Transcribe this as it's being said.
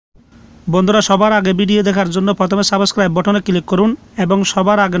বন্ধুরা সবার আগে ভিডিও দেখার জন্য প্রথমে সাবস্ক্রাইব বাটনে ক্লিক করুন এবং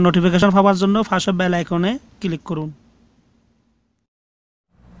সবার আগে নোটিফিকেশন পাওয়ার জন্য পাশের বেল আইকনে ক্লিক করুন।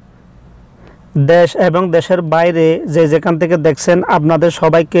 দেশ এবং দেশের বাইরে যে যেখান থেকে দেখছেন আপনাদের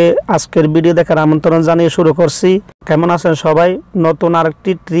সবাইকে আজকের ভিডিও দেখার আমন্ত্রণ জানিয়ে শুরু করছি। কেমন আছেন সবাই? নতুন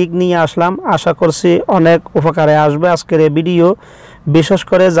আরেকটি ট্রিক নিয়ে আসলাম, আশা করছি অনেক উপকারে আসবে আজকের এই ভিডিও। বিশেষ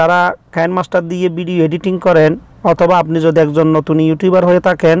করে যারা কাইনমাস্টার দিয়ে ভিডিও এডিটিং করেন অথবা আপনি যদি একজন নতুন ইউটিউবার হয়ে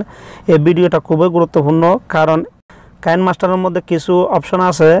থাকেন, এই ভিডিওটা খুবই গুরুত্বপূর্ণ। কারণ কাইনমাস্টারের মধ্যে কিছু অপশন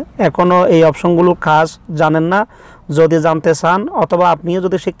আছে, এখনও এই অপশনগুলোর কাজ জানেন না। যদি জানতে চান অথবা আপনিও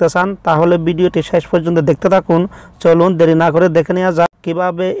যদি শিখতে চান তাহলে ভিডিওটি শেষ পর্যন্ত দেখতে থাকুন। চলুন দেরি না করে দেখে নেওয়া যাক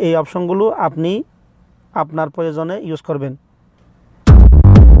কীভাবে এই অপশনগুলো আপনি আপনার প্রয়োজনে ইউজ করবেন।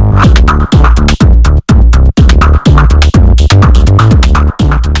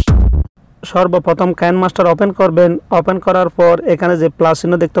 সর্বপ্রথম কাইনমাস্টার ওপেন করবেন। ওপেন করার পর এখানে যে প্লাস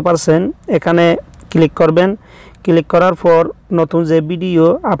চিহ্ন দেখতে পাচ্ছেন এখানে ক্লিক করবেন। ক্লিক করার পর নতুন যে ভিডিও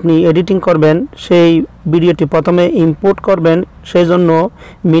আপনি এডিটিং করবেন সেই ভিডিওটি প্রথমে ইম্পোর্ট করবেন। সেই জন্য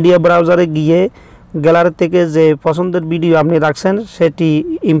মিডিয়া ব্রাউজারে গিয়ে গ্যালারি থেকে যে পছন্দের ভিডিও আপনি রাখছেন সেটি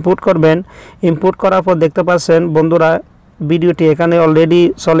ইম্পোর্ট করবেন। ইম্পোর্ট করার পর দেখতে পাচ্ছেন বন্ধুরা ভিডিওটি এখানে অলরেডি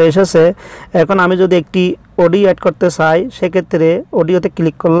চলে এসেছে। এখন আমি যদি একটি অডিও অ্যাড করতে চাই সেক্ষেত্রে অডিওতে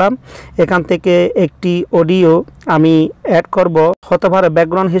ক্লিক করলাম। এখান থেকে একটি অডিও আমি অ্যাড করব, হতে পারে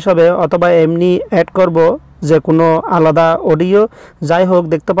ব্যাকগ্রাউন্ড হিসাবে অথবা এমনি অ্যাড করব যে কোনো আলাদা অডিও। যাই হোক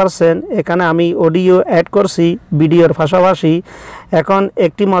দেখতে পাচ্ছেন এখানে আমি অডিও অ্যাড করছি ভিডিওর পাশাপাশি। এখন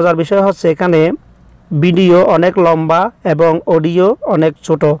একটি মজার বিষয় হচ্ছে এখানে ভিডিও অনেক লম্বা এবং অডিও অনেক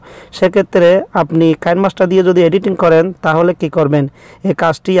ছোট। সেক্ষেত্রে আপনি কাইনমাস্টার দিয়ে যদি এডিটিং করেন তাহলে কি করবেন, এই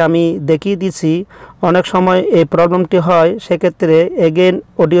কাজটি আমি দেখিয়ে দিচ্ছি। অনেক সময় এই প্রবলেমটি হয়, সেক্ষেত্রে এগেন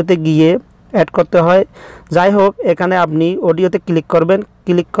অডিওতে গিয়ে অ্যাড করতে হয়। যাই হোক এখানে আপনি অডিওতে ক্লিক করবেন।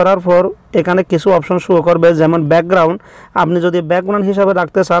 ক্লিক করার পর এখানে কিছু অপশন শো করবে, যেমন ব্যাকগ্রাউন্ড। আপনি যদি ব্যাকগ্রাউন্ড হিসাবে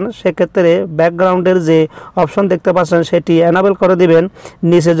রাখতে চান সেক্ষেত্রে ব্যাকগ্রাউন্ডের যে অপশন দেখতে পাচ্ছেন সেটি এনাবেল করে দিবেন।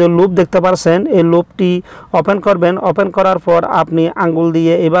 নিচে যে লুপ দেখতে পাচ্ছেন এই লুপটি ওপেন করবেন। ওপেন করার পর আপনি আঙ্গুল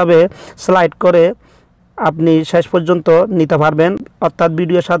দিয়ে এভাবে স্লাইড করে আপনি শেষ পর্যন্ত নিতে পারবেন, অর্থাৎ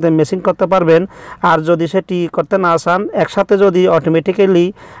ভিডিওর সাথে ম্যাচিং করতে পারবেন। আর যদি সেটি করতে না চান, একসাথে যদি অটোমেটিক্যালি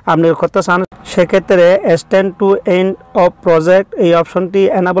আপনি করতে চান সেক্ষেত্রে stand two end of project এই অপশনটি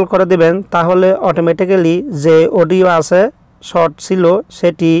এনাবেল করে দেবেন। তাহলে অটোমেটিক্যালি যে অডিও আছে শর্ট ছিল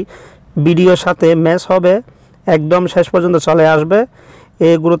সেটি ভিডিওর সাথে ম্যাচ হবে, একদম শেষ পর্যন্ত চলে আসবে।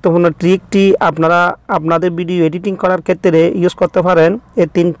 এই গুরুত্বপূর্ণ ট্রিকটি আপনারা আপনাদের ভিডিও এডিটিং করার ক্ষেত্রে ইউজ করতে পারেন। এই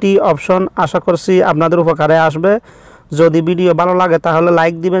তিনটি অপশন আশা করছি আপনাদের উপকারে আসবে। যদি ভিডিও ভালো লাগে তাহলে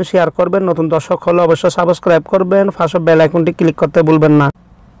লাইক দিবেন, শেয়ার করবেন। নতুন দর্শক হলে অবশ্যই সাবস্ক্রাইব করবেন, পাশের বেল আইকনটি ক্লিক করতে ভুলবেন না।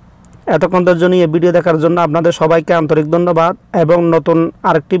 এতক্ষণ ধৈর্য নিয়ে ভিডিও দেখার জন্য আপনাদের সবাইকে আন্তরিক ধন্যবাদ এবং নতুন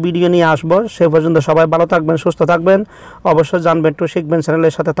আরেকটি ভিডিও নিয়ে আসবো। সে পর্যন্ত সবাই ভালো থাকবেন, সুস্থ থাকবেন। অবশ্যই জানবেন টু শিখবেন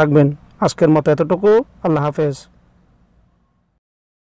চ্যানেলের সাথে থাকবেন। আজকের মতো এতটুকু, আল্লাহ হাফেজ।